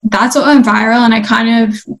that's what went viral. And I kind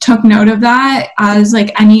of took note of that as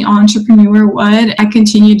like any entrepreneur would. I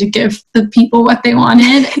continued to give the people what they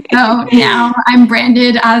wanted. So now I'm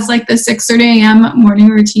branded as like the 6:30 a.m. morning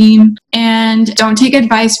routine. And don't take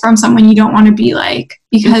advice from someone you don't want to be like,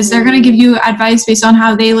 because they're going to give you advice based on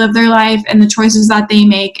how they live their life and the choices that they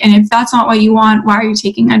make. And if that's not what you want, why are you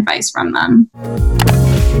taking advice from them?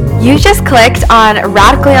 You just clicked on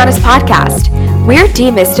Radically Honest Podcast. We're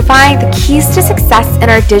demystifying the keys to success in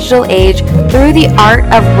our digital age through the art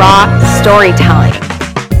of raw storytelling.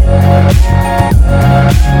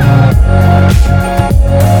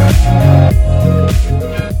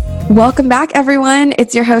 Welcome back, everyone.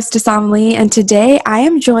 It's your host, Assam Lee, and today I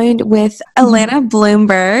am joined with Alana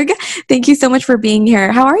Bloomberg. Thank you so much for being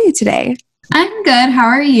here. How are you today? I'm good. How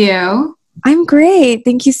are you? I'm great.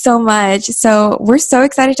 Thank you so much. So we're so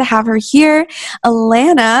excited to have her here.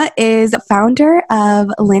 Alana is founder of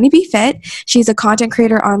Lanny Be Fit. She's a content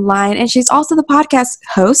creator online, and she's also the podcast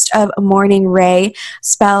host of Morning Rae,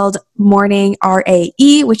 spelled Morning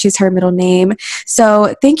R-A-E, which is her middle name.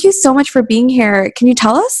 So thank you so much for being here. Can you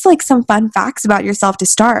tell us like some fun facts about yourself to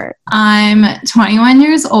start? I'm 21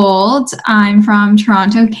 years old. I'm from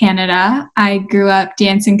Toronto, Canada. I grew up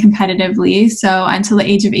dancing competitively, so until the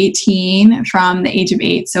age of 18. From the age of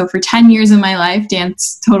 8. So for 10 years of my life,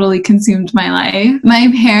 dance totally consumed my life. My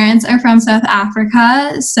parents are from South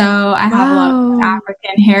Africa, so I have a lot of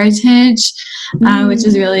African heritage, which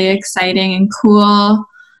is really exciting and cool.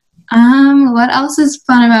 What else is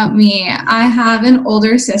fun about me? I have an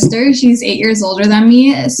older sister. She's 8 years older than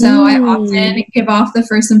me, so I often give off the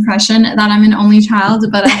first impression that I'm an only child,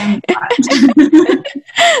 but I am not.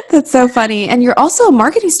 That's so funny. And you're also a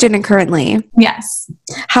marketing student currently. Yes.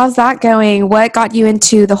 How's that going? What got you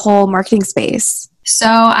into the whole marketing space? So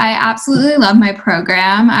I absolutely love my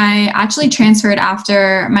program. I actually transferred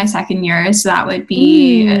after my second year, so that would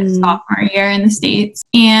be sophomore year in the States.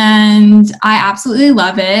 And I absolutely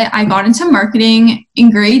love it. I got into marketing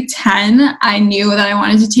in grade 10. I knew that I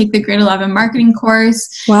wanted to take the grade 11 marketing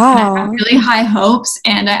course. Wow. And I had really high hopes,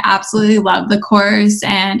 and I absolutely loved the course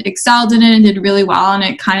and excelled in it and did really well. And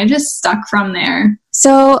it kind of just stuck from there.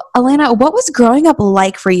 So, Alana, what was growing up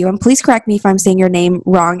like for you? And please correct me if I'm saying your name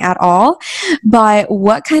wrong at all, but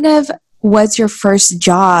what kind of was your first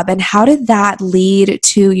job, and how did that lead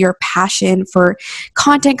to your passion for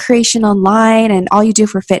content creation online and all you do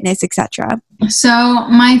for fitness, etc.? So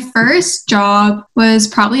my first job was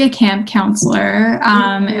probably a camp counselor.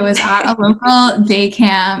 It was at a local day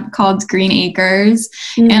camp called Green Acres.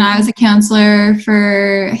 And I was a counselor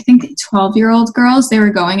for, I think, 12-year-old girls. They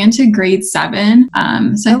were going into grade 7. So I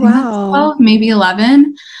think that's 12, maybe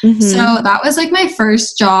 11. So that was like my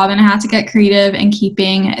first job, and I had to get creative and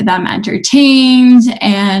keeping them entertained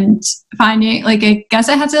and finding, like, I guess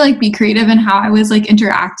I had to like be creative in how I was like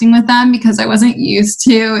interacting with them, because I wasn't used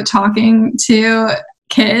to talking to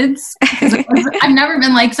kids. I've never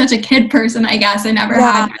been like such a kid person, I guess. I never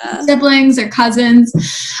had siblings or cousins.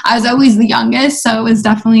 I was always the youngest, so it was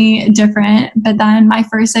definitely different. But then my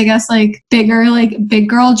first, I guess, like bigger, like big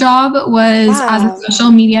girl job was as a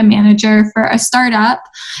social media manager for a startup.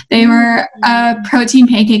 They were a protein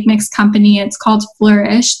pancake mix company. It's called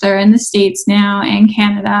Flourish. They're in the States now and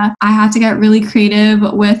Canada. I had to get really creative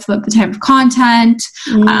with the type of content.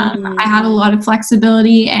 I had a lot of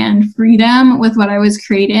flexibility and freedom with what I was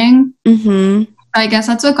creating. I guess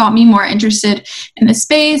that's what got me more interested in the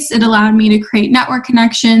space. It allowed me to create network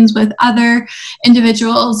connections with other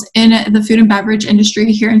individuals in the food and beverage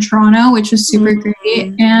industry here in Toronto, which was super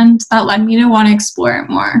great. And that led me to want to explore it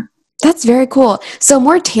more. That's very cool. So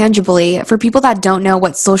more tangibly, for people that don't know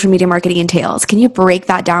what social media marketing entails, can you break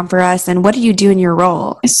that down for us? And what do you do in your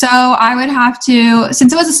role? So I would have to,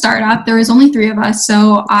 since it was a startup, there was only 3 of us.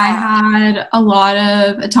 So I had a lot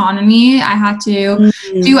of autonomy. I had to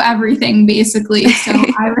do everything basically. So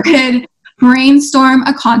I would brainstorm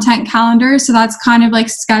a content calendar. So that's kind of like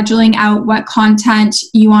scheduling out what content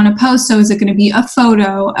you want to post. So is it going to be a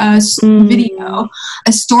photo, a video,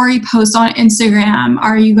 a story post on Instagram?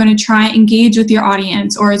 Are you going to try and engage with your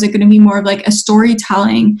audience, or is it going to be more of like a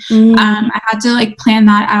storytelling? I had to like plan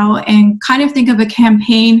that out and kind of think of a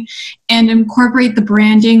campaign and incorporate the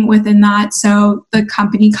branding within that. So the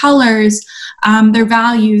company colors, their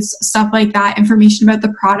values, stuff like that, information about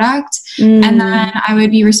the product. And then I would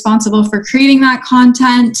be responsible for creating that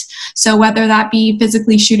content. So whether that be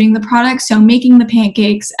physically shooting the product, so making the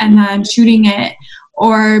pancakes and then shooting it,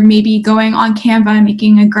 or maybe going on Canva and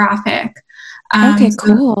making a graphic.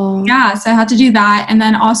 Cool. Yeah, so I had to do that. And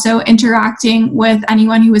then also interacting with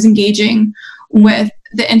anyone who was engaging with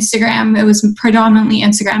the Instagram, it was predominantly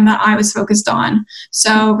Instagram that I was focused on.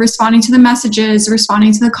 So responding to the messages,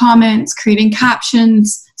 responding to the comments, creating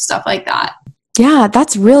captions, stuff like that. Yeah,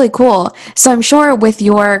 that's really cool. So I'm sure with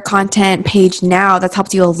your content page now, that's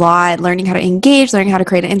helped you a lot, learning how to engage, learning how to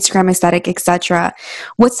create an Instagram aesthetic, etc.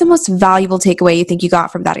 What's the most valuable takeaway you think you got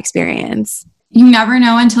from that experience? You never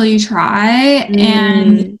know until you try,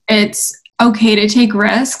 and it's okay to take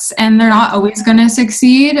risks, and they're not always going to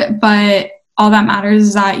succeed, but all that matters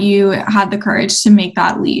is that you had the courage to make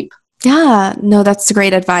that leap. Yeah, no, that's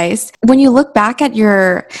great advice. When you look back at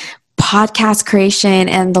your podcast creation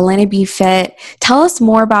and the Lanny Be Fit, tell us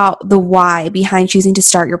more about the why behind choosing to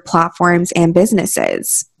start your platforms and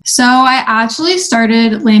businesses. So I actually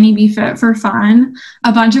started Lanny Be Fit for fun.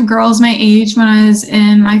 A bunch of girls my age when I was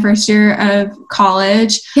in my first year of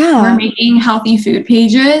college were making healthy food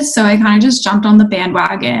pages. So I kind of just jumped on the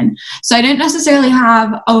bandwagon. So I didn't necessarily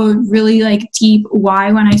have a really like deep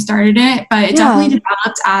why when I started it, but it definitely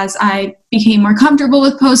developed as I became more comfortable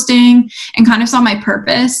with posting and kind of saw my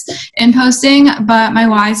purpose in posting. But my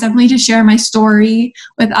why is definitely to share my story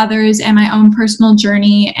with others and my own personal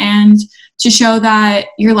journey, and to show that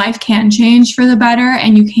your life can change for the better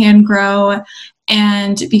and you can grow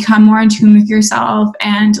and become more in tune with yourself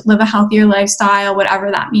and live a healthier lifestyle, whatever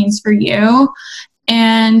that means for you.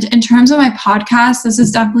 And in terms of my podcast, this is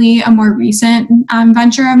definitely a more recent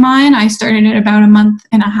venture of mine. I started it about a month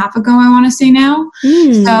and a half ago, I want to say now.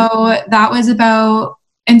 So that was about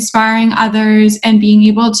inspiring others and being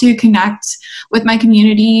able to connect with my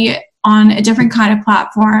community on a different kind of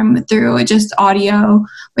platform through just audio,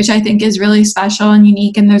 which I think is really special and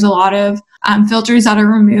unique. And there's a lot of filters that are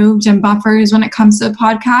removed and buffers when it comes to a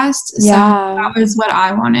podcast. So that was what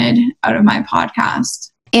I wanted out of my podcast.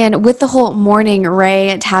 And with the whole Morning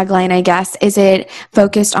Ray tagline, I guess, is it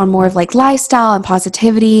focused on more of like lifestyle and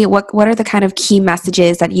positivity? What are the kind of key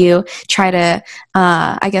messages that you try to,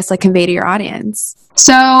 I guess, like convey to your audience?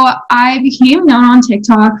 So I became known on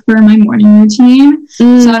TikTok for my morning routine.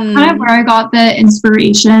 So that's kind of where I got the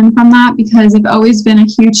inspiration from that, because I've always been a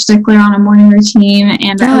huge stickler on a morning routine,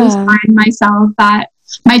 and I always find myself that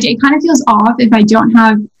my day kind of feels off if I don't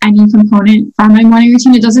have any component from my morning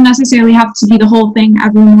routine. It doesn't necessarily have to be the whole thing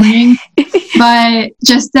every morning, but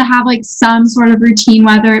just to have like some sort of routine,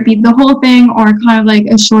 whether it be the whole thing or kind of like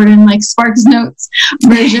a shortened like Sparks Notes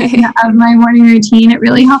version of my morning routine, it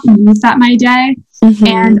really helped me set my day.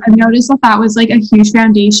 And I've noticed that was like a huge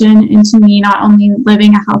foundation into me not only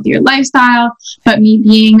living a healthier lifestyle, but me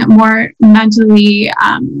being more mentally,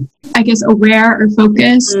 I guess, aware or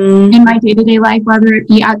focused in my day-to-day life, whether it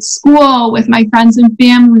be at school, with my friends and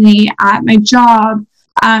family, at my job.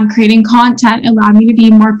 Creating content allowed me to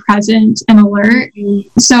be more present and alert.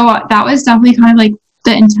 So that was definitely kind of like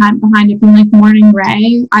the intent behind it being like Morning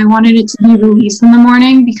Ray. I wanted it to be released in the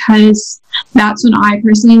morning because that's when I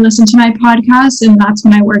personally listen to my podcast and that's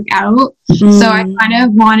when I work out. So I kind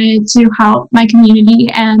of wanted to help my community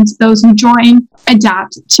and those who join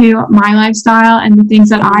adapt to my lifestyle and the things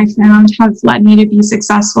that I found have led me to be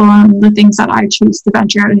successful and the things that I choose to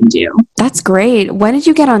venture out and do. That's great. When did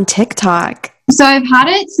you get on TikTok? So I've had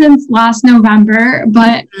it since last November,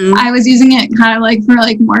 but I was using it kind of like for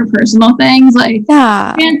like more personal things like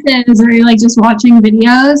dances or like just watching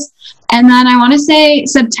videos. And then I want to say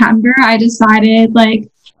September, I decided like,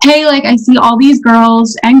 hey, like I see all these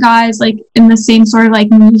girls and guys like in the same sort of like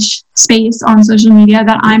niche space on social media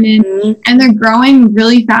that I'm in, and they're growing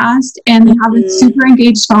really fast and they have a super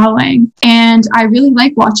engaged following, and I really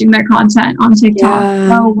like watching their content on TikTok.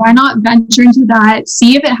 So why not venture into that,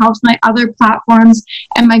 see if it helps my other platforms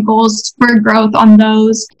and my goals for growth on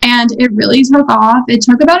those. And it really took off. It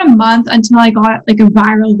took about a month until I got like a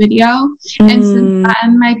viral video, and since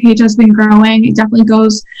then my page has been growing. It definitely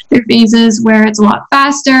goes through phases where it's a lot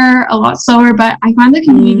faster, a lot slower, but I find the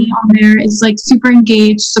community on there is like super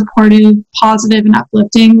engaged, supportive, positive, and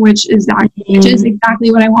uplifting, which is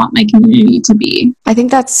exactly what I want my community to be. I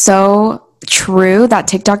think that's so true that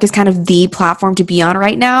TikTok is kind of the platform to be on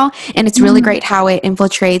right now, and it's really great how it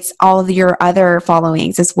infiltrates all of your other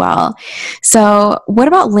followings as well. So what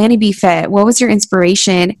about Lanny Be Fit? What was your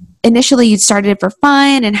inspiration? Initially you started it for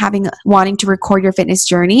fun and wanting to record your fitness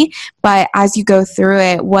journey, but as you go through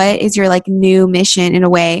it, what is your like new mission in a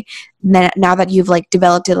way now that you've like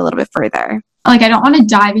developed it a little bit further? Like, I don't want to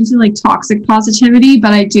dive into like toxic positivity,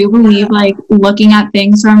 but I do believe like looking at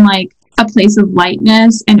things from like a place of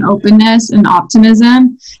lightness and openness and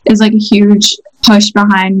optimism is like a huge push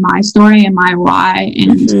behind my story and my why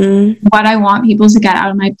and what I want people to get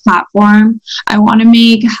out of my platform. I want to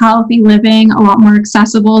make healthy living a lot more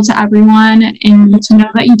accessible to everyone, and to know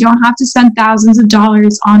that you don't have to spend thousands of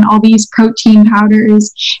dollars on all these protein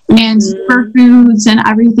powders and superfoods and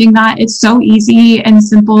everything. That it's so easy and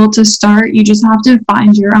simple to start. You just have to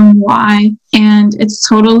find your own why, and it's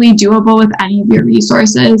totally doable with any of your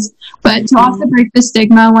resources. But to also break the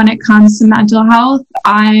stigma when it comes to mental health,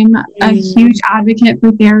 I'm a huge advocate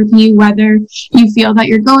for therapy, whether you feel that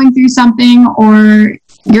you're going through something or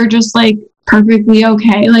you're just like perfectly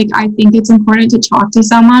okay. Like, I think it's important to talk to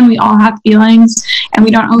someone. We all have feelings and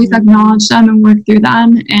we don't always acknowledge them and work through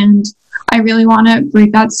them. And I really want to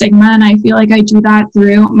break that stigma, and I feel like I do that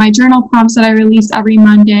through my journal prompts that I release every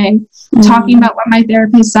Monday, talking about what my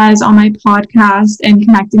therapist says on my podcast and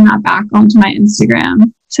connecting that back onto my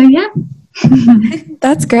Instagram. So yeah.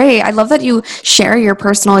 That's great. I love that you share your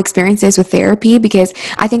personal experiences with therapy, because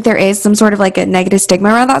I think there is some sort of like a negative stigma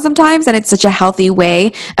around that sometimes, and it's such a healthy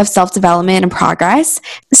way of self-development and progress.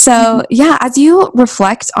 So yeah, as you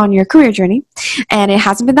reflect on your career journey, and it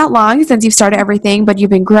hasn't been that long since you've started everything, but you've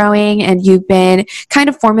been growing and you've been kind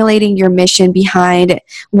of formulating your mission behind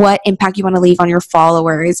what impact you want to leave on your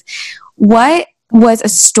followers. What was a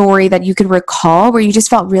story that you could recall where you just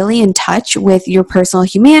felt really in touch with your personal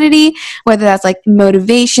humanity, whether that's like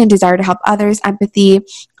motivation, desire to help others, empathy,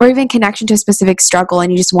 or even connection to a specific struggle,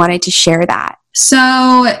 and you just wanted to share that?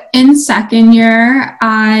 So in second year,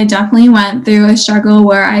 I definitely went through a struggle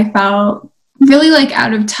where I felt really like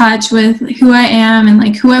out of touch with who I am and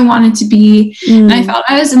like who I wanted to be. And I felt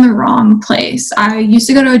I was in the wrong place. I used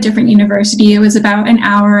to go to a different university. It was about an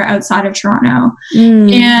hour outside of Toronto.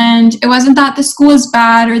 And it wasn't that the school was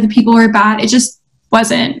bad or the people were bad. It just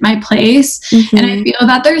wasn't my place. And I feel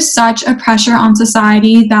that there's such a pressure on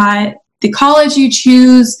society that the college you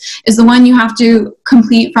choose is the one you have to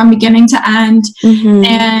complete from beginning to end.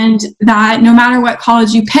 And that no matter what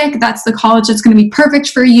college you pick, that's the college that's going to be perfect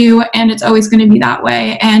for you. And it's always going to be that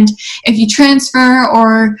way. And if you transfer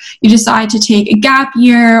or you decide to take a gap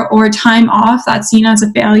year or time off, that's seen as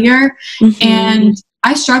a failure. And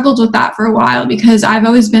I struggled with that for a while, because I've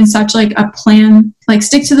always been such like a plan, like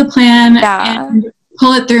stick to the plan and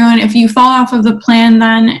pull it through. And if you fall off of the plan,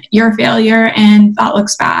 then you're a failure and that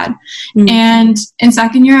looks bad. And in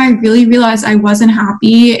second year, I really realized I wasn't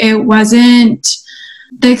happy. It wasn't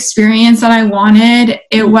the experience that I wanted.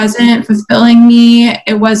 It wasn't fulfilling me.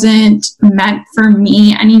 It wasn't meant for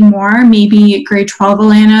me anymore. Maybe grade 12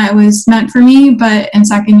 Alana, it was meant for me, but in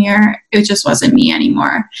second year, it just wasn't me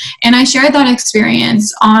anymore. And I shared that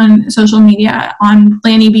experience on social media, on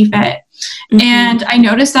Lanny Be Fit. And I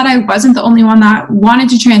noticed that I wasn't the only one that wanted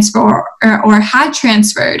to transfer or had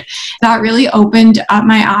transferred. That really opened up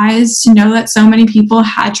my eyes to know that so many people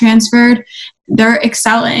had transferred. They're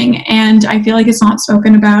excelling, and I feel like it's not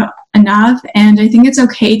spoken about enough. And I think it's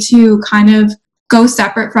okay to kind of go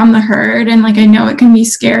separate from the herd. And like, I know it can be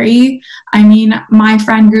scary. I mean, my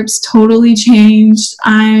friend group's totally changed.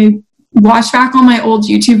 I watch back on my old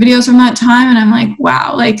YouTube videos from that time and I'm like,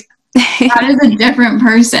 wow, like, that is a different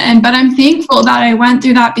person. But I'm thankful that I went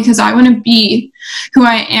through that, because I wouldn't be who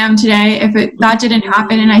I am today if that didn't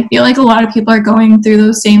happen. And I feel like a lot of people are going through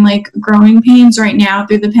those same like growing pains right now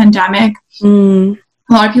through the pandemic. A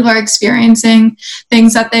lot of people are experiencing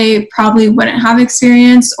things that they probably wouldn't have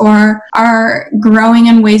experienced, or are growing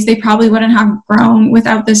in ways they probably wouldn't have grown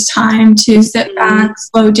without this time to sit back,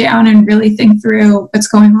 slow down, and really think through what's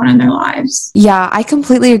going on in their lives. Yeah, I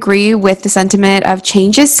completely agree with the sentiment of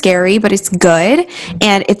change is scary, but it's good,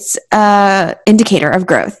 and it's an indicator of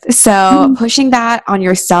growth. So pushing that on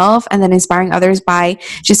yourself and then inspiring others by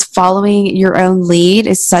just following your own lead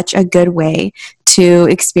is such a good way to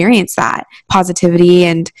experience that positivity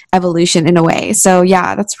and evolution in a way. So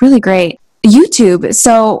yeah, that's really great. YouTube.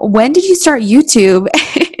 So when did you start YouTube?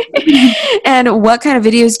 And what kind of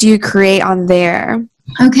videos do you create on there?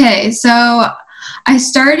 Okay, so I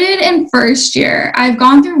started in first year. I've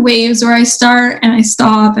gone through waves where I start and I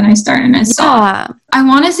stop and I start and I stop. Yeah. I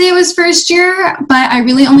want to say it was first year, but I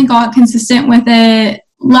really only got consistent with it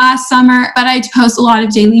last summer. But I post a lot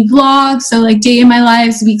of daily vlogs, so like day in my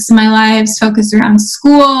lives, weeks in my lives, focused around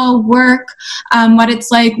school, work, what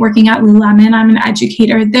it's like working at Lululemon. I'm an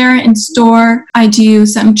educator there in store. I do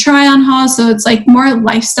some try-on hauls, so it's like more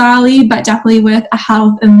lifestyle-y, but definitely with a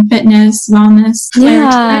health and fitness, wellness.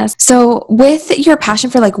 Yeah. So with your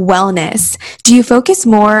passion for like wellness, do you focus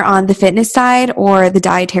more on the fitness side or the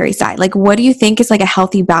dietary side? Like, what do you think is like a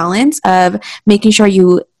healthy balance of making sure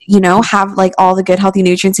you have like all the good healthy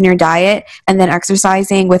nutrients in your diet and then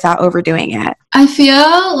exercising without overdoing it? I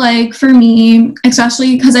feel like for me,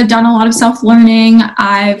 especially because I've done a lot of self-learning,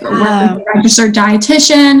 I've worked with a registered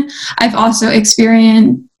dietitian. I've also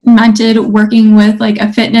experimented working with like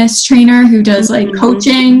a fitness trainer who does like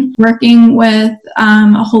coaching, working with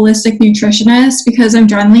a holistic nutritionist, because I'm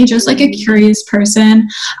generally just like a curious person.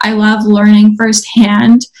 I love learning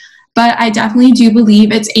firsthand. But I definitely do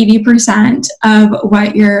believe it's 80% of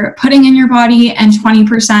what you're putting in your body and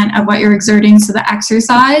 20% of what you're exerting. So the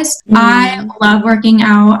exercise, I love working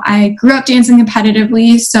out. I grew up dancing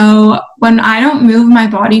competitively. So when I don't move, my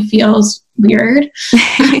body feels weird.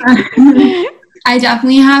 I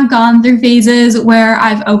definitely have gone through phases where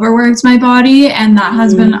I've overworked my body, and that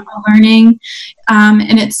has been a learning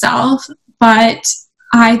in itself. But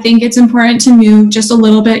I think it's important to move just a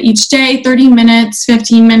little bit each day, 30 minutes,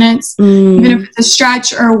 15 minutes, even if it's a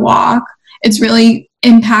stretch or a walk. It's really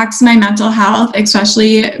impacts my mental health,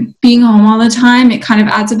 especially being home all the time. It kind of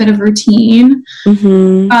adds a bit of routine.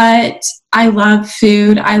 But I love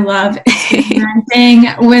food. I love experimenting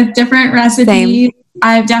with different recipes. Same.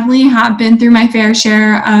 I've definitely have been through my fair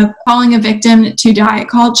share of falling a victim to diet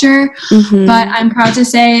culture, but I'm proud to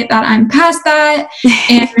say that I'm past that,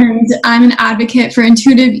 and I'm an advocate for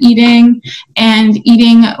intuitive eating and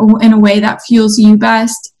eating in a way that fuels you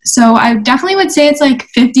best. So I definitely would say it's like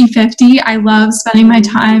 50-50. I love spending my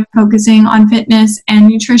time focusing on fitness and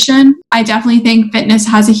nutrition. I definitely think fitness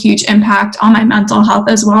has a huge impact on my mental health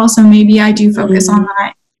as well. So maybe I do focus on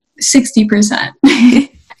that 60%.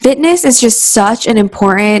 Fitness is just such an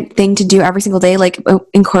important thing to do every single day, like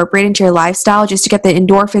incorporate into your lifestyle just to get the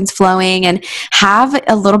endorphins flowing and have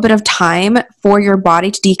a little bit of time for your body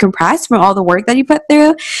to decompress from all the work that you put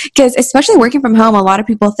through. Because especially working from home, a lot of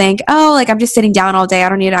people think, oh, like I'm just sitting down all day, I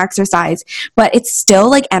don't need to exercise. But it's still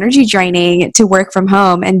like energy draining to work from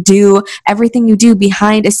home and do everything you do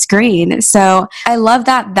behind a screen. So I love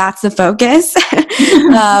that that's the focus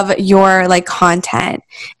of your like content.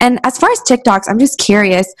 And as far as TikToks, I'm just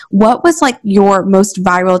curious, what was like your most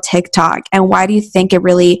viral TikTok and why do you think it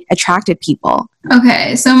really attracted people?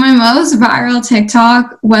 Okay, so my most viral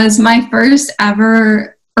TikTok was my first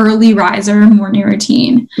ever early riser morning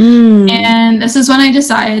routine. And this is when I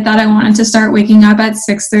decided that I wanted to start waking up at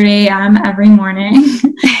 6:30 a.m. every morning.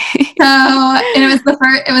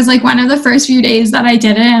 It was like one of the first few days that I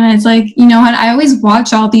did it, and it's like, you know what, I always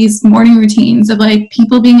watch all these morning routines of like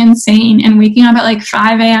people being insane and waking up at like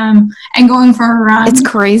 5 a.m. and going for a run. It's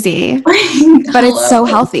crazy. But it's so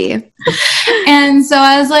healthy. And so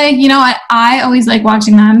I was like, you know what, I always like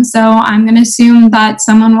watching them, so I'm going to assume that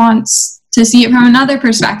someone wants to see it from another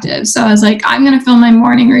perspective. So I was like, I'm going to film my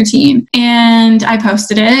morning routine. And I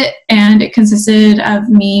posted it, and it consisted of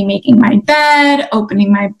me making my bed,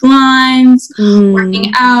 opening my blinds,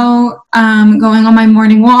 working out, going on my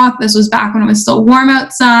morning walk. This was back when it was still warm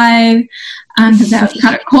outside, because it was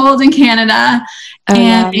kind of cold in Canada.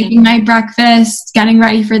 Making my breakfast, getting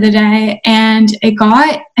ready for the day. And it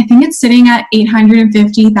got, I think it's sitting at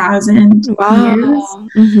 850,000 views.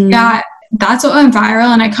 Yeah. That's what went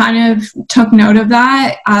viral, and I kind of took note of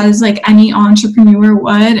that as like any entrepreneur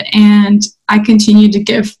would, and I continued to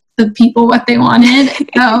give the people what they wanted.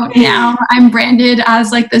 So now I'm branded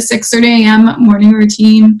as like the 6:30 a.m. morning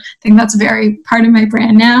routine. I think that's very part of my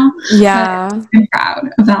brand now. Yeah. I'm proud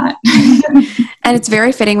of that. And it's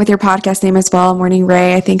very fitting with your podcast name as well, Morning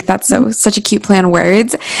Ray. I think that's such a cute play on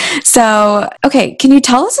words. So, okay, can you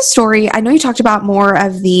tell us a story? I know you talked about more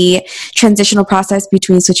of the transitional process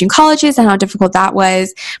between switching colleges and how difficult that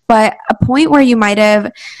was, but a point where you might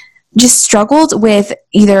have just struggled with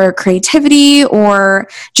either creativity or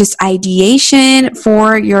just ideation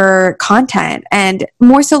for your content, and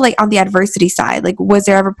more so like on the adversity side. Like, was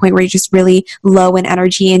there ever a point where you're just really low in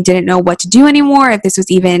energy and didn't know what to do anymore, if this was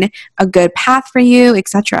even a good path for you,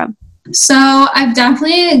 etc.? So I've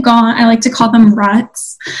definitely gone, I like to call them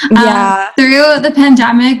ruts, through the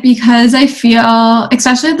pandemic, because I feel,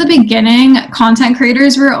 especially at the beginning, content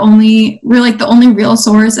creators were like the only real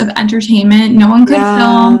source of entertainment. No one could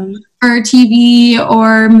film for TV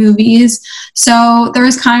or movies. So there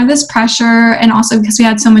was kind of this pressure, and also because we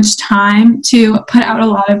had so much time to put out a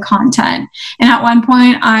lot of content. And at one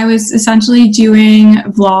point I was essentially doing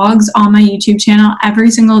vlogs on my YouTube channel every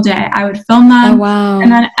single day. I would film them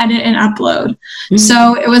and then edit and upload.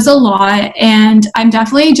 So it was a lot, and I'm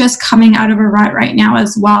definitely just coming out of a rut right now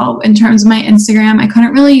as well. In terms of my Instagram, I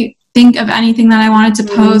couldn't really think of anything that I wanted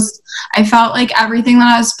to post. I felt like everything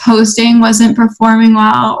that I was posting wasn't performing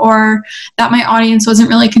well, or that my audience wasn't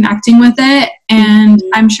really connecting with it. And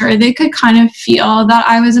I'm sure they could kind of feel that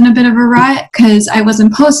I was in a bit of a rut because I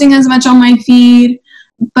wasn't posting as much on my feed.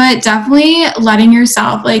 but definitely letting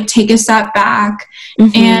yourself like take a step back.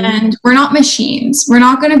 And we're not machines. We're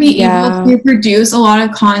not going to be able to produce a lot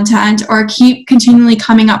of content or keep continually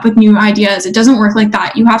coming up with new ideas. It doesn't work like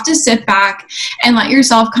that. You have to sit back and let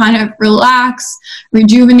yourself kind of relax,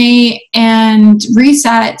 rejuvenate, and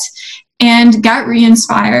reset and get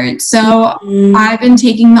re-inspired. So I've been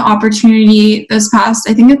taking the opportunity this past,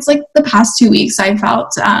 I think it's like the past 2 weeks, I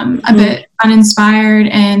felt a bit uninspired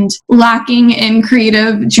and lacking in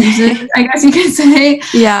creative juices, I guess you could say.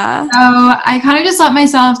 Yeah. So I kind of just let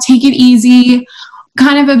myself take it easy,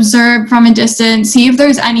 kind of observe from a distance, see if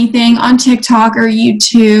there's anything on TikTok or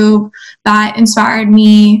YouTube that inspired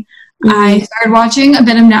me. I started watching a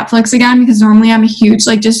bit of Netflix again because normally I'm a huge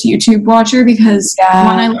like just YouTube watcher because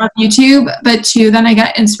one, I love YouTube, but two, then I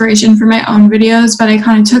get inspiration for my own videos. But I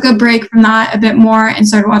kind of took a break from that a bit more and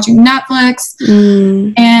started watching Netflix.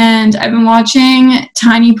 And I've been watching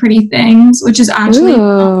Tiny Pretty Things, which is actually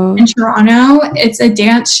in Toronto. It's a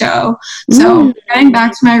dance show. So getting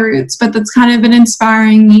back to my roots, but that's kind of been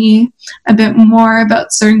inspiring me a bit more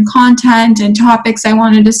about certain content and topics I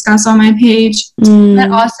want to discuss on my page. But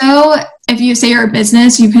also, if you say you're a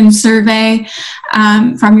business, you can survey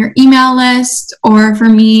from your email list, or for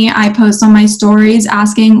me, I post on my stories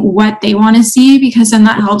asking what they want to see, because then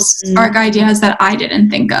that helps spark ideas that I didn't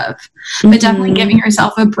think of. But definitely giving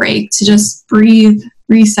yourself a break to just breathe,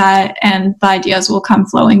 reset, and the ideas will come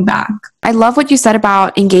flowing back. I love what you said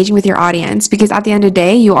about engaging with your audience, because at the end of the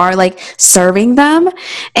day, you are like serving them,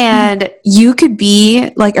 and you could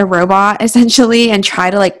be like a robot essentially and try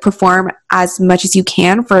to like perform as much as you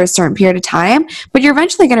can for a certain period of time, but you're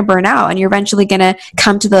eventually going to burn out and you're eventually going to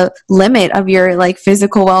come to the limit of your like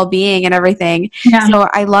physical well-being and everything. So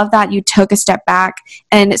I love that you took a step back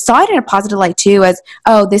and saw it in a positive light too, as,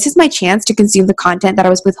 oh, this is my chance to consume the content that I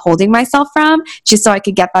was withholding myself from, just so I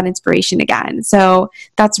could get that inspiration again. So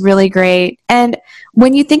that's really great. And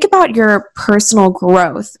when you think about your personal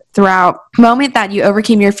growth throughout the moment that you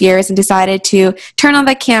overcame your fears and decided to turn on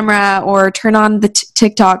the camera or turn on the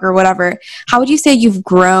TikTok or whatever, how would you say you've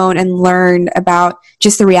grown and learned about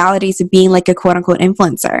just the realities of being like a quote unquote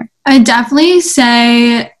influencer? I definitely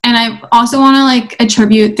say, and I also want to like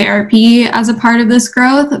attribute therapy as a part of this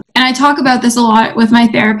growth. And I talk about this a lot with my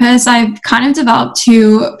therapist. I've kind of developed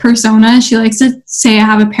two personas. She likes to say I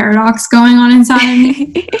have a paradox going on inside of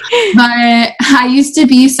me. But I used to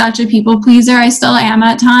be such a people pleaser. I still am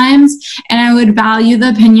at times. And I would value the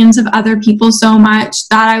opinions of other people so much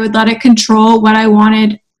that I would let it control what I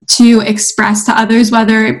wanted to express to others,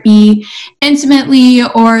 whether it be intimately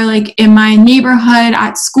or like in my neighborhood,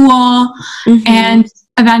 at school. And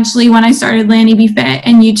eventually when I started Lanny Be Fit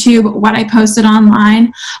and YouTube, what I posted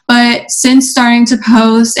online. But since starting to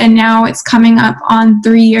post, and now it's coming up on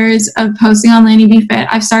 3 years of posting on Lanny Be Fit,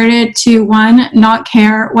 I've started to, one, not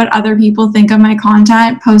care what other people think of my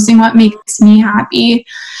content, posting what makes me happy,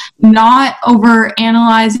 not over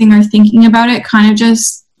analyzing or thinking about it, kind of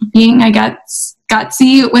just being, I guess,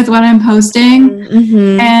 gutsy with what I'm posting,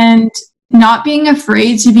 and not being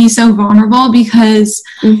afraid to be so vulnerable, because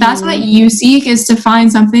that's what you seek, is to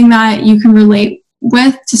find something that you can relate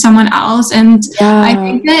with to someone else. And I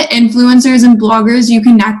think that influencers and bloggers you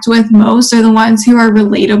connect with most are the ones who are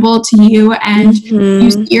relatable to you and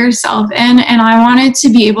you see yourself in. And I wanted to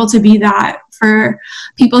be able to be that for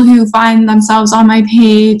people who find themselves on my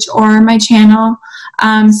page or my channel,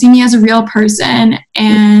 see me as a real person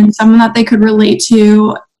and someone that they could relate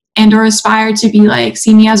to and or aspire to be like,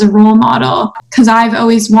 see me as a role model. Because I've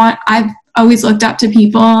always looked up to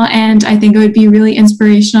people, and I think it would be really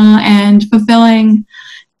inspirational and fulfilling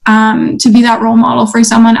to be that role model for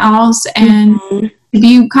someone else and to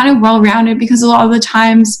be kind of well-rounded, because a lot of the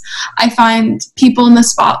times I find people in the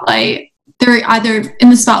spotlight, they're either in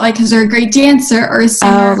the spotlight because they're a great dancer or a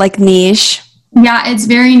singer. Oh, like niche. Yeah, it's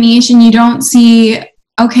very niche, and you don't see,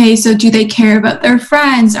 okay, so do they care about their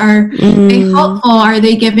friends? Are they helpful? Are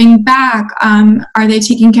they giving back? Are they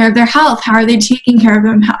taking care of their health? How are they taking care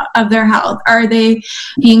of their health? Are they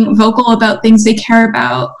being vocal about things they care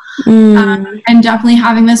about? And definitely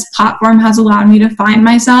having this platform has allowed me to find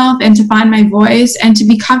myself and to find my voice and to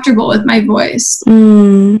be comfortable with my voice.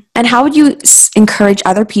 And how would you encourage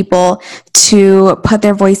other people to put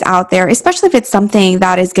their voice out there, especially if it's something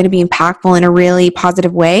that is going to be impactful in a really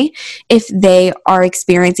positive way, if they are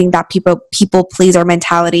experiencing that people pleaser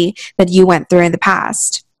mentality that you went through in the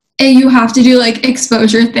past? You have to do like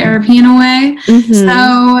exposure therapy in a way.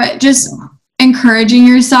 So just encouraging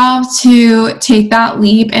yourself to take that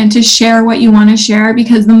leap and to share what you want to share,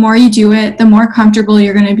 because the more you do it, the more comfortable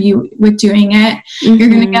you're going to be with doing it. Mm-hmm. You're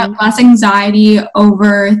going to get less anxiety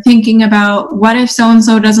over thinking about what if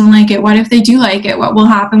so-and-so doesn't like it? What if they do like it? What will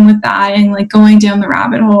happen with that? And like going down the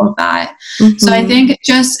rabbit hole of that. Mm-hmm. So I think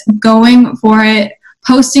just going for it,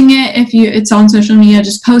 posting it, if it's on social media,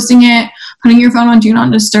 just posting it, putting your phone on do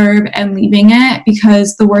not disturb and leaving it,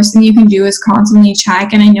 because the worst thing you can do is constantly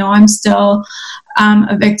check. And I know I'm still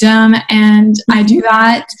a victim and I do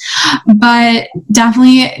that, but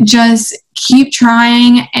definitely just keep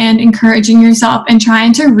trying and encouraging yourself and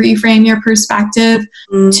trying to reframe your perspective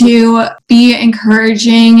to be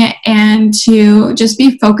encouraging and to just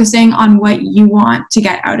be focusing on what you want to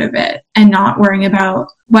get out of it and not worrying about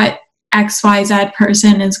what XYZ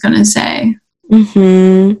person is going to say.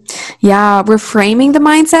 Mm-hmm. Yeah, reframing the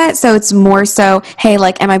mindset. So it's more so, hey,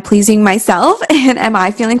 like, am I pleasing myself and am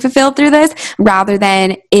I feeling fulfilled through this? Rather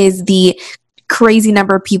than is the crazy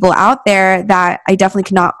number of people out there that I definitely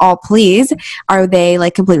cannot all please, are they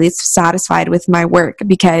like completely satisfied with my work?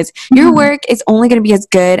 Because your work is only going to be as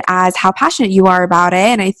good as how passionate you are about it.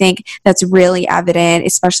 And I think that's really evident,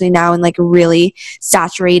 especially now in like a really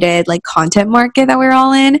saturated like content market that we're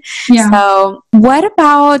all in. Yeah. So what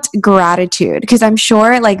about gratitude? Because I'm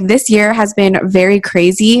sure like this year has been very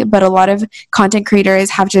crazy, but a lot of content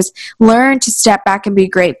creators have just learned to step back and be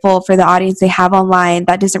grateful for the audience they have online.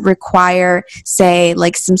 That doesn't require, say,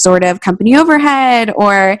 like some sort of company overhead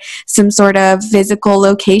or some sort of physical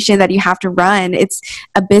location that you have to run. It's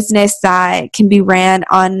a business that can be ran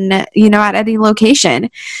on, at any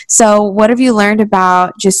location. So what have you learned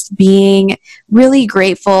about just being really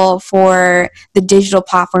grateful for the digital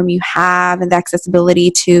platform you have and the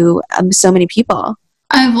accessibility to so many people?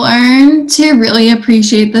 I've learned to really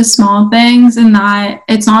appreciate the small things, and that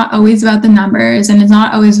it's not always about the numbers and it's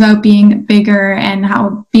not always about being bigger and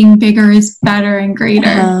how being bigger is better and greater.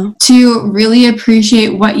 Uh-huh. To really appreciate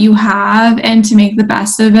what you have and to make the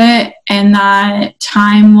best of it, and that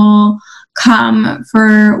time will come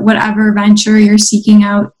for whatever venture you're seeking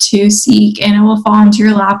out to seek, and it will fall into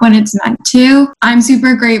your lap when it's meant to. I'm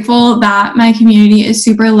super grateful that my community is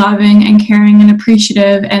super loving and caring and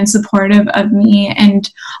appreciative and supportive of me and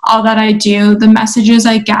all that I do. The messages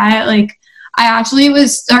I get, like, I actually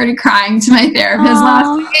started crying to my therapist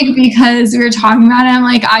last week because we were talking about it. I'm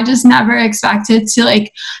like, I just never expected to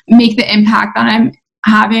like make the impact that I'm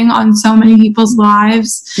having on so many people's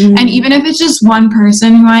lives. And even if it's just one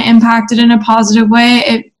person who I impacted in a positive way,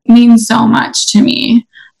 it means so much to me.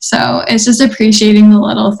 So it's just appreciating the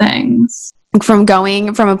little things. From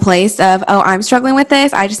going from a place of, oh, I'm struggling with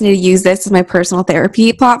this, I just need to use this as my personal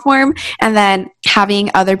therapy platform, and then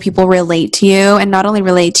having other people relate to you, and not only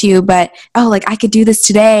relate to you, but, oh, like I could do this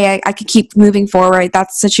today. I could keep moving forward.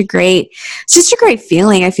 That's such a great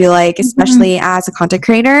feeling, I feel like, especially as a content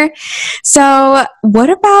creator. So what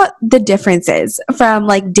about the differences from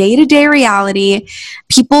like day-to-day reality?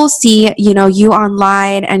 People see, you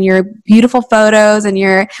online and your beautiful photos and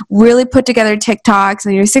your really put together TikToks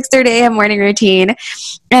and your 6:30 a.m. morning routine,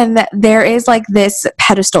 and there is like this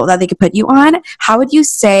pedestal that they could put you on. How would you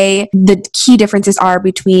say the key differences are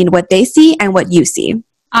between what they see and what you see?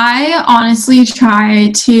 I honestly try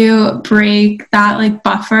to break that like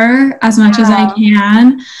buffer as much as I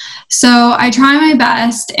can. So I try my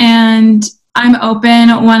best, and I'm open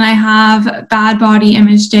when I have bad body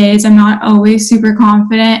image days. I'm not always super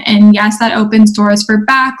confident. And yes, that opens doors for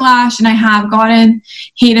backlash, and I have gotten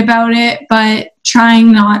hate about it, but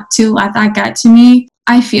trying not to let that get to me.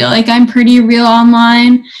 I feel like I'm pretty real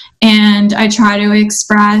online, and I try to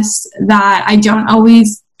express that I don't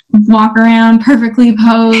always walk around perfectly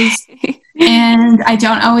posed, and I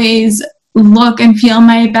don't always look and feel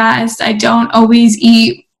my best. I don't always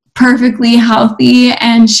eat perfectly healthy,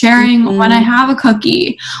 and sharing when I have a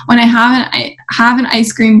cookie, when I have an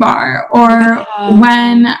ice cream bar, or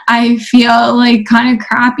when I feel like kind of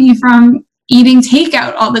crappy from eating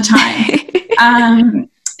takeout all the time.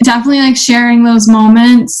 Definitely like sharing those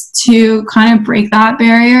moments to kind of break that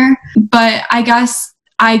barrier. But I guess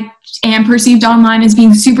I am perceived online as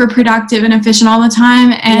being super productive and efficient all the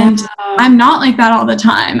time, and I'm not like that all the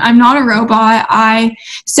time. I'm not a robot. I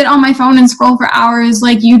sit on my phone and scroll for hours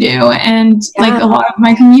like you do, and like a lot of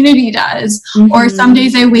my community does. Or some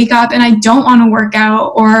days I wake up and I don't want to work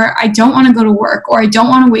out, or I don't want to go to work, or I don't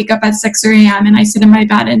want to wake up at 6 a.m. and I sit in my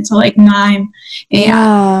bed until like 9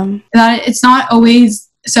 a.m. That it's not always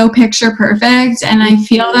so picture perfect, and I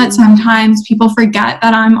feel that sometimes people forget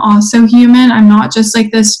that I'm also human. I'm not just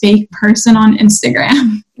like this fake person on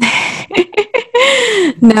Instagram.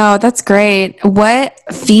 No, that's great. What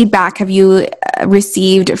feedback have you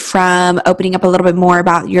received from opening up a little bit more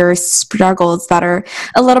about your struggles that are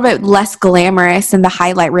a little bit less glamorous than the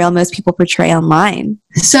highlight reel most people portray online?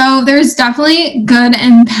 So there's definitely good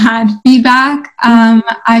and bad feedback.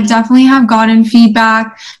 I definitely have gotten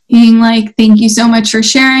feedback being like, thank you so much for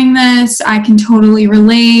sharing this. I can totally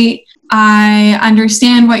relate. I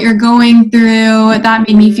understand what you're going through. That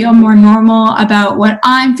made me feel more normal about what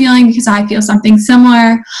I'm feeling because I feel something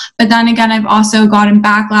similar. But then again, I've also gotten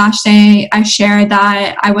backlash saying I shared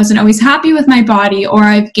that I wasn't always happy with my body, or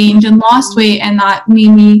I've gained and lost weight, and that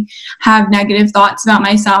made me have negative thoughts about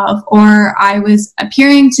myself, or I was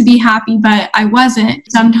appearing to be happy, but I wasn't.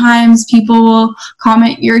 Sometimes people will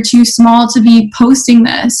comment, you're too small to be posting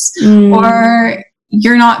this, or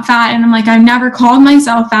you're not fat. And I'm like, I've never called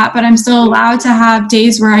myself fat, but I'm still allowed to have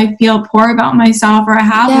days where I feel poor about myself, or I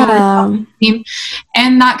have low self-esteem.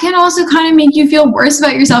 And that can also kind of make you feel worse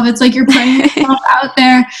about yourself. It's like you're putting yourself out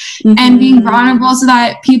there and being vulnerable so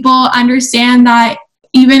that people understand that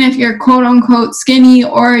even if you're quote unquote skinny,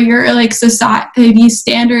 or you're like society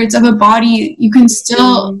standards of a body, you can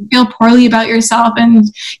still feel poorly about yourself, and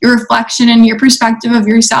your reflection and your perspective of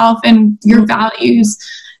yourself and your values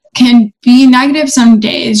can be negative some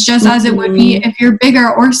days, just as it would be if you're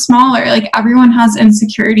bigger or smaller. Like, everyone has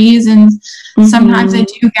insecurities, and sometimes I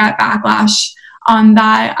do get backlash on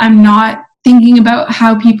that. I'm not thinking about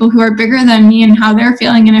how people who are bigger than me and how they're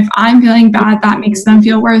feeling, and if I'm feeling bad, that makes them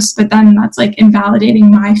feel worse, but then that's like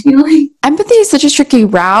invalidating my feeling. Empathy is such a tricky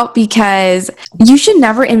route because you should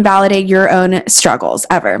never invalidate your own struggles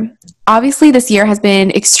ever. Obviously, this year has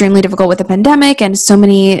been extremely difficult with the pandemic and so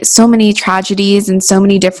many tragedies and so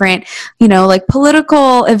many different, like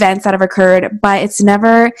political events that have occurred, but it's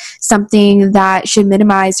never something that should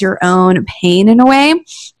minimize your own pain in a way.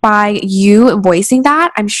 By you voicing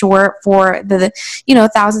that, I'm sure for the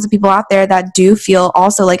thousands of people out there that do feel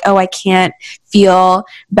also like, oh, I can't feel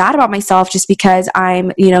bad about myself just because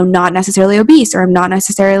I'm, not necessarily obese, or I'm not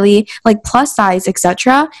necessarily like plus size,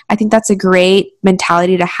 etc. I think that's a great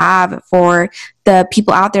mentality to have for the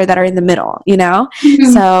people out there that are in the middle,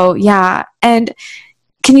 So yeah. And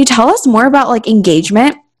can you tell us more about like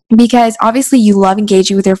engagement? Because obviously you love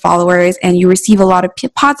engaging with your followers and you receive a lot of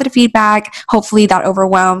positive feedback. Hopefully that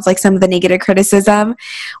overwhelms like some of the negative criticism.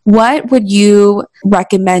 What would you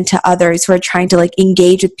recommend to others who are trying to like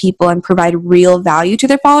engage with people and provide real value to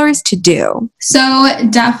their followers to do? So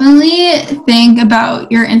definitely think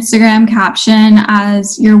about your Instagram caption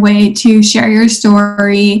as your way to share your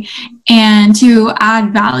story and to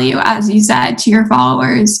add value, as you said, to your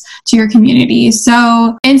followers, to your community.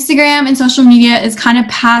 So Instagram and social media is kind of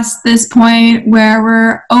past this point where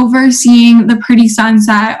we're overseeing the pretty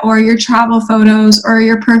sunset, or your travel photos, or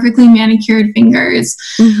your perfectly manicured fingers.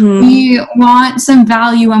 We want some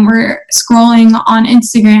value when we're scrolling on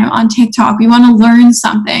Instagram, on TikTok. We want to learn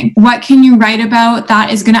something. What can you write about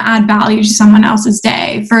that is going to add value to someone else's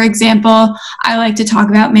day? For example, I like to talk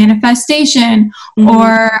about manifestation,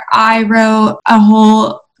 or I wrote a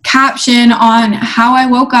whole caption on how I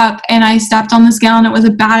woke up and I stepped on the scale and it was a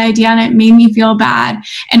bad idea and it made me feel bad,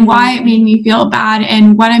 and why it made me feel bad,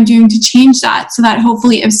 and what I'm doing to change that, so that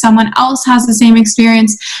hopefully if someone else has the same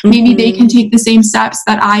experience, maybe they can take the same steps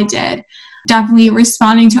that I did. Definitely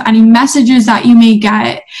responding to any messages that you may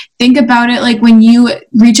get. Think about it like when you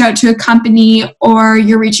reach out to a company, or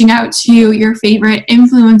you're reaching out to your favorite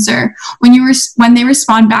influencer. When they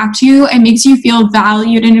respond back to you, it makes you feel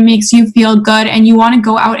valued and it makes you feel good, and you want to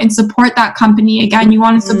go out and support that company again. You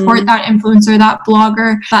want to support that influencer, that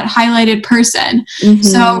blogger, that highlighted person.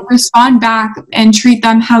 So respond back and treat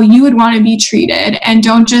them how you would want to be treated, and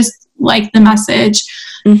don't just like the message.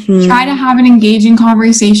 Try to have an engaging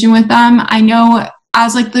conversation with them. I know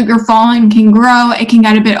as like your following can grow, it can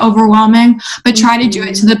get a bit overwhelming, but try to do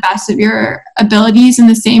it to the best of your abilities. And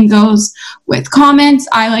the same goes with comments.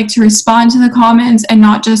 I like to respond to the comments and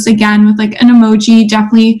not just again with like an emoji,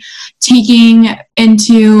 definitely taking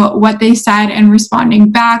into what they said and responding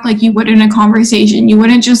back like you would in a conversation. You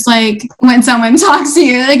wouldn't just like when someone talks to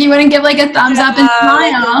you, like you wouldn't give like a thumbs up and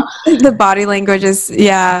smile. The body language is,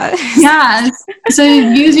 Yes. So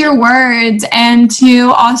use your words, and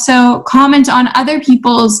to also comment on other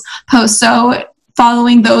people's posts. So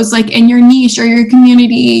following those like in your niche or your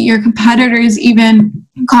community, your competitors, even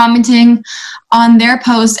commenting on their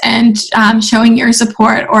posts and showing your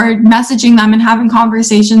support, or messaging them and having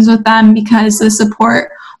conversations with them, because the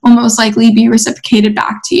support will most likely be reciprocated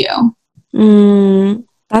back to you.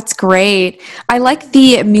 That's great. I like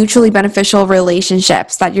the mutually beneficial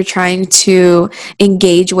relationships that you're trying to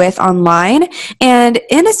engage with online. And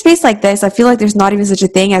in a space like this, I feel like there's not even such a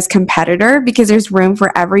thing as competitor because there's room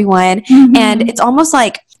for everyone. Mm-hmm. And it's almost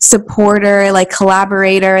like supporter, like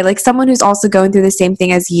collaborator, like someone who's also going through the same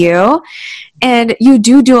thing as you. And you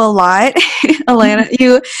do a lot, Alana.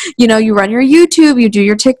 You run your YouTube, you do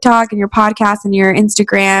your TikTok and your podcast and your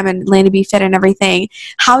Instagram and Lanny Be Fit and everything.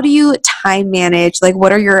 How do you time manage? Like,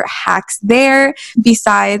 what are your hacks there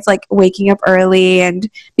besides like waking up early and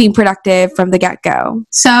being productive from the get-go?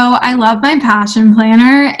 So I love my passion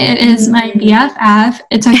planner. It is my BFF.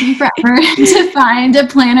 It took me forever to find a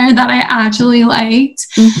planner that I actually liked.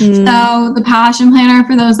 Mm-hmm. So the passion planner,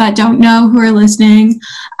 for those that don't know who are listening,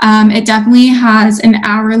 it definitely has an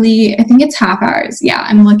hourly, I think it's half hours. Yeah,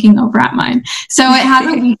 I'm looking over at mine. So it has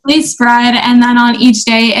a weekly spread, and then on each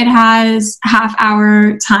day it has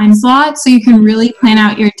half-hour time slots, so you can really plan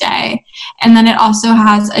out your day. And then it also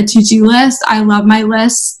has a to-do list. I love my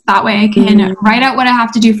lists. That way I can write out what I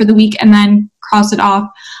have to do for the week and then cross it off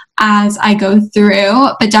as I go through.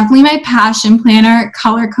 But definitely my passion planner,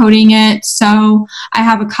 color coding it. So I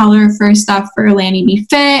have a color for stuff for Lanny Be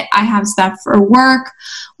Fit. I have stuff for work.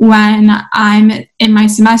 When I'm in my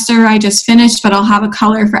semester, I just finished, but I'll have a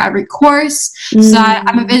color for every course. So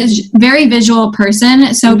I'm a very visual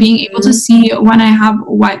person. So being able to see when I have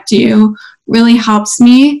what due really helps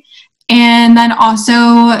me. And then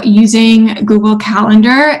also using Google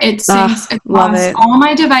Calendar. It syncs across all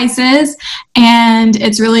my devices, and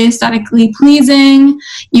it's really aesthetically pleasing.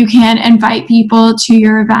 You can invite people to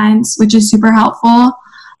your events, which is super helpful,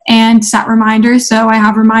 and set reminders. So I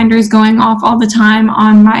have reminders going off all the time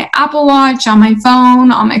on my Apple Watch, on my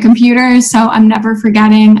phone, on my computer, so I'm never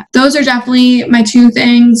forgetting. Those are definitely my two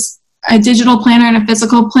things. A digital planner and a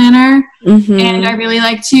physical planner. And I really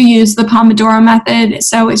like to use the Pomodoro method.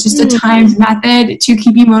 So it's just a timed method to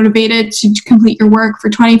keep you motivated to complete your work for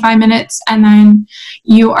 25 minutes, and then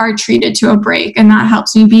you are treated to a break, and that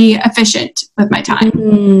helps me be efficient with my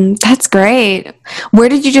time. That's great. Where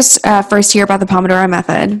did you just first hear about the Pomodoro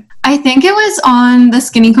method? I think it was on the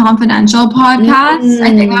Skinny Confidential podcast.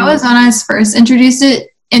 I think that was when I was first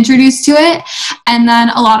introduced to it, and then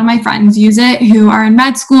a lot of my friends use it who are in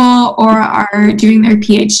med school or are doing their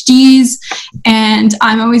PhDs, and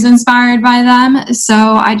I'm always inspired by them, so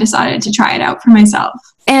I decided to try it out for myself.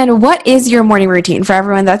 And what is your morning routine for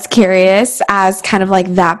everyone that's curious, as kind of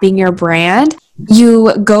like that being your brand?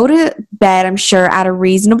 You go to bed, I'm sure, at a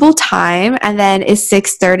reasonable time, and then is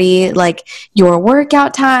 6:30 like your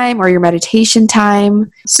workout time or your meditation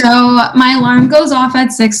time? So my alarm goes off at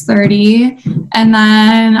 6:30, and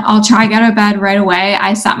then I'll try to get out of bed right away.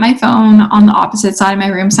 I set my phone on the opposite side of my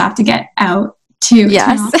room, so I have to get out to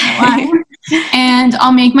turn off my alarm. And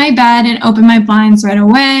I'll make my bed and open my blinds right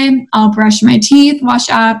away. I'll brush my teeth, wash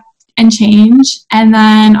up, and change. And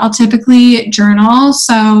then I'll typically journal.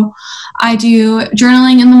 So I do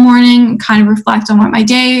journaling in the morning, kind of reflect on what my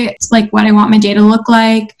day, like what I want my day to look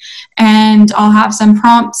like. And I'll have some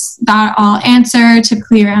prompts that I'll answer,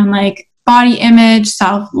 typically around like body image,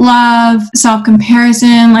 self-love,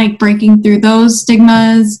 self-comparison, like breaking through those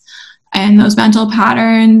stigmas and those mental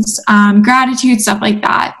patterns, gratitude, stuff like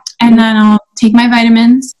that. And then I'll take my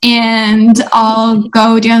vitamins and I'll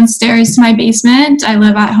go downstairs to my basement. I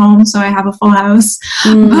live at home, so I have a full house.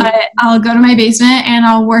 But I'll go to my basement and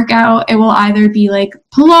I'll work out. It will either be like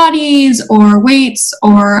Pilates or weights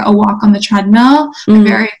or a walk on the treadmill. I'm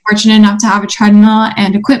very fortunate enough to have a treadmill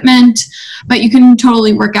and equipment, but you can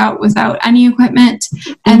totally work out without any equipment.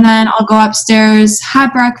 And then I'll go upstairs,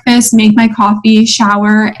 have breakfast, make my coffee,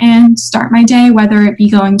 shower, and start my day, whether it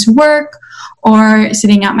be going to work or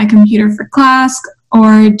sitting at my computer for class,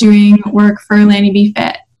 or doing work for Lanny Be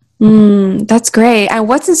Fit. That's great. And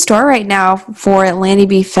what's in store right now for Lanny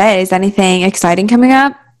Be Fit? Is anything exciting coming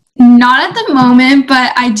up? Not at the moment,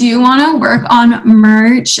 but I do want to work on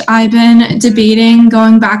merch. I've been debating,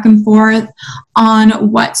 going back and forth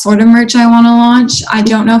on what sort of merch I want to launch. I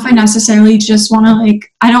don't know if I necessarily just want to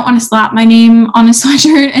I don't want to slap my name on a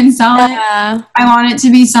sweatshirt and sell it. I want it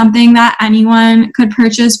to be something that anyone could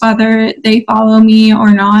purchase, whether they follow me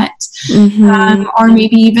or not. Or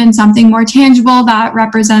maybe even something more tangible that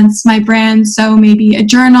represents my brand. So maybe a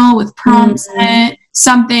journal with prompts in it.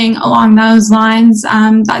 Something along those lines.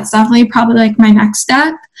 That's definitely probably like my next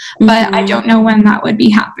step, but I don't know when that would be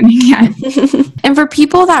happening yet. And for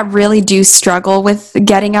people that really do struggle with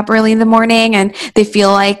getting up early in the morning and they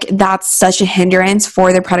feel like that's such a hindrance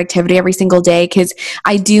for their productivity every single day, because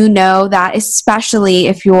I do know that especially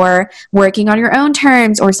if you're working on your own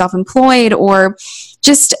terms or self-employed or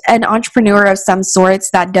just an entrepreneur of some sorts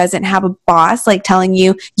that doesn't have a boss like telling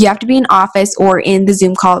you you have to be in office or in the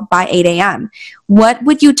Zoom call by 8 a.m. What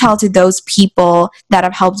would you tell to those people that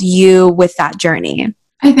have helped you with that journey?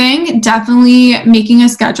 I think definitely making a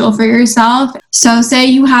schedule for yourself. So say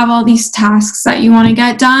you have all these tasks that you want to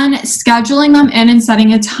get done, scheduling them in and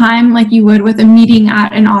setting a time like you would with a meeting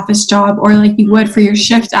at an office job or like you would for your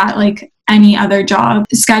shift at like any other job.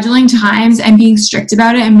 Scheduling times and being strict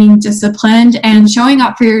about it and being disciplined and showing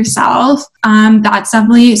up for yourself. That's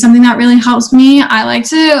definitely something that really helps me. I like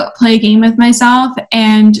to play a game with myself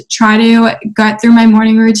and try to get through my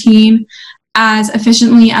morning routine as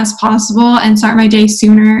efficiently as possible and start my day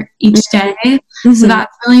sooner each day. Mm-hmm. So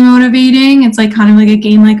that's really motivating. It's like kind of like a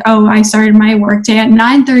game like, oh, I started my work day at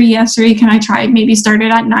 9:30 yesterday. Can I try maybe start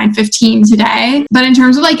it at 9:15 today? But in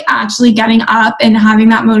terms of like actually getting up and having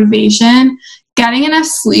that motivation, getting enough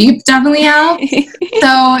sleep definitely helps.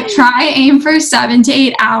 So aim for 7 to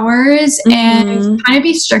 8 hours and kind of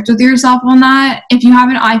be strict with yourself on that. If you have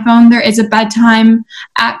an iPhone, there is a bedtime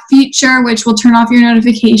app feature which will turn off your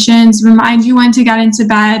notifications, remind you when to get into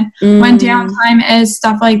bed, when downtime is,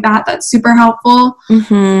 stuff like that. That's super helpful.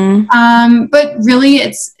 But really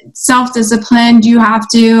it's self-disciplined.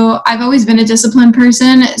 I've always been a disciplined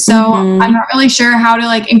person, so I'm not really sure how to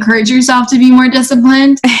like encourage yourself to be more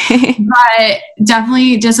disciplined, but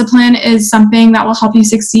definitely discipline is something that will help you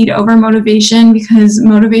succeed over motivation, because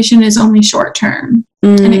motivation is only short term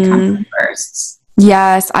and it comes in bursts.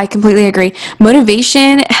 Yes, I completely agree.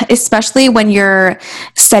 Motivation, especially when you're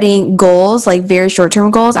setting goals, like very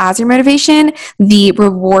short-term goals as your motivation, the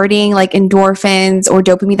rewarding like endorphins or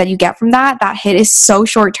dopamine that you get from that hit is so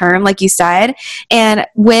short-term, like you said. And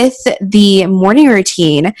with the morning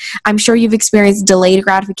routine, I'm sure you've experienced delayed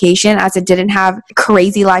gratification as it didn't have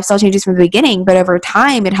crazy lifestyle changes from the beginning, but over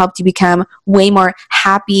time it helped you become way more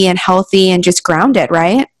happy and healthy and just grounded,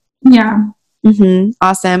 right? Yeah.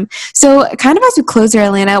 Awesome. So kind of as we close here,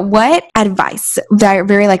 Alana, what advice that are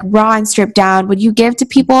very like raw and stripped down would you give to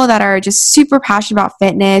people that are just super passionate about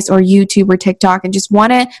fitness or YouTube or TikTok and just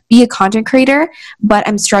want to be a content creator, but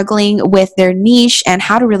I'm struggling with their niche and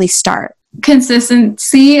how to really start?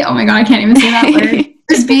 Consistency. Oh my God, I can't even say that word.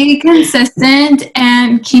 Just be consistent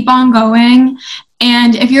and keep on going.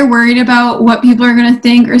 And if you're worried about what people are going to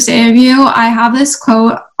think or say of you, I have this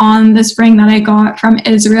quote on this ring that I got from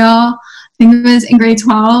Israel. I think it was in grade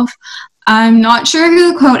 12. I'm not sure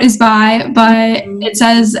who the quote is by, but it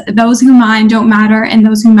says, "Those who mind don't matter and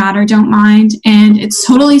those who matter don't mind." And it's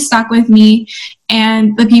totally stuck with me.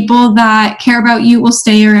 And the people that care about you will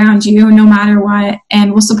stay around you no matter what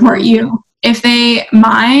and will support you. If they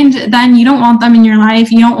mind, then you don't want them in your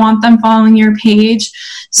life. You don't want them following your page.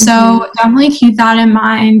 So definitely keep that in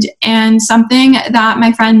mind. And something that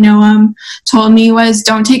my friend Noam told me was,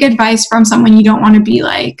 don't take advice from someone you don't want to be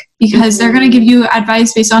like, because they're going to give you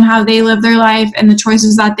advice based on how they live their life and the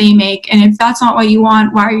choices that they make. And if that's not what you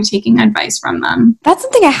want, why are you taking advice from them? That's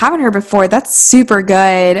something I haven't heard before. That's super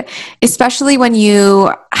good, especially when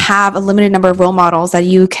you have a limited number of role models that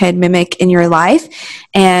you can mimic in your life,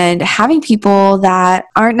 and having people that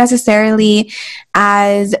aren't necessarily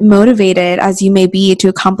as motivated as you may be to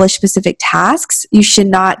accomplish specific tasks. You should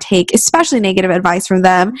not take especially negative advice from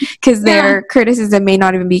them, because their criticism may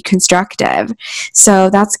not even be constructive. So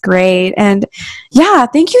that's great. And yeah,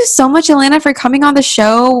 thank you so much, Alana, for coming on the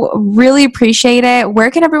show. Really appreciate it.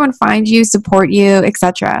 Where can everyone find you, support you,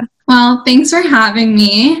 etc.? Well, thanks for having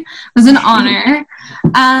me. It was an honor.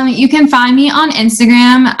 You can find me on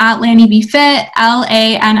Instagram at LaniBFit,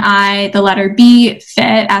 LANI, the letter B,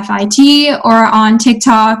 fit, FIT, or on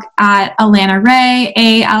TikTok at Alana Rae,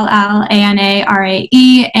 ALLANARAE,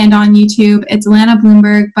 and on YouTube, it's Alana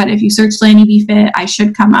Bloomberg, but if you search LaniBFit, I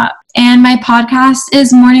should come up. And my podcast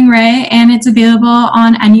is Morning Rae, and it's available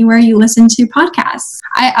on anywhere you listen to podcasts.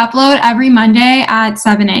 I upload every Monday at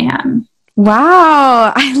 7 a.m.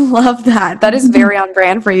 Wow, I love that. That is very on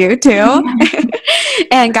brand for you too.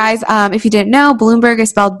 And guys, if you didn't know, Bloomberg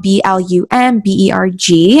is spelled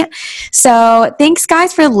BLUMBERG. So thanks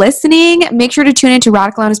guys for listening. Make sure to tune into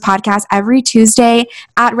Radical Alana's podcast every Tuesday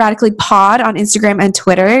at Radically Pod on Instagram and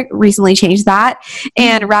Twitter. Recently changed that.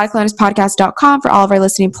 And RadicalAlana'sPodcast.com for all of our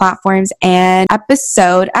listening platforms and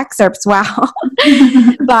episode excerpts. Wow.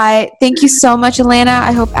 But thank you so much, Alana.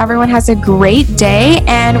 I hope everyone has a great day,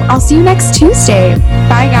 and I'll see you next Tuesday.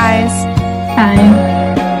 Bye guys. Bye.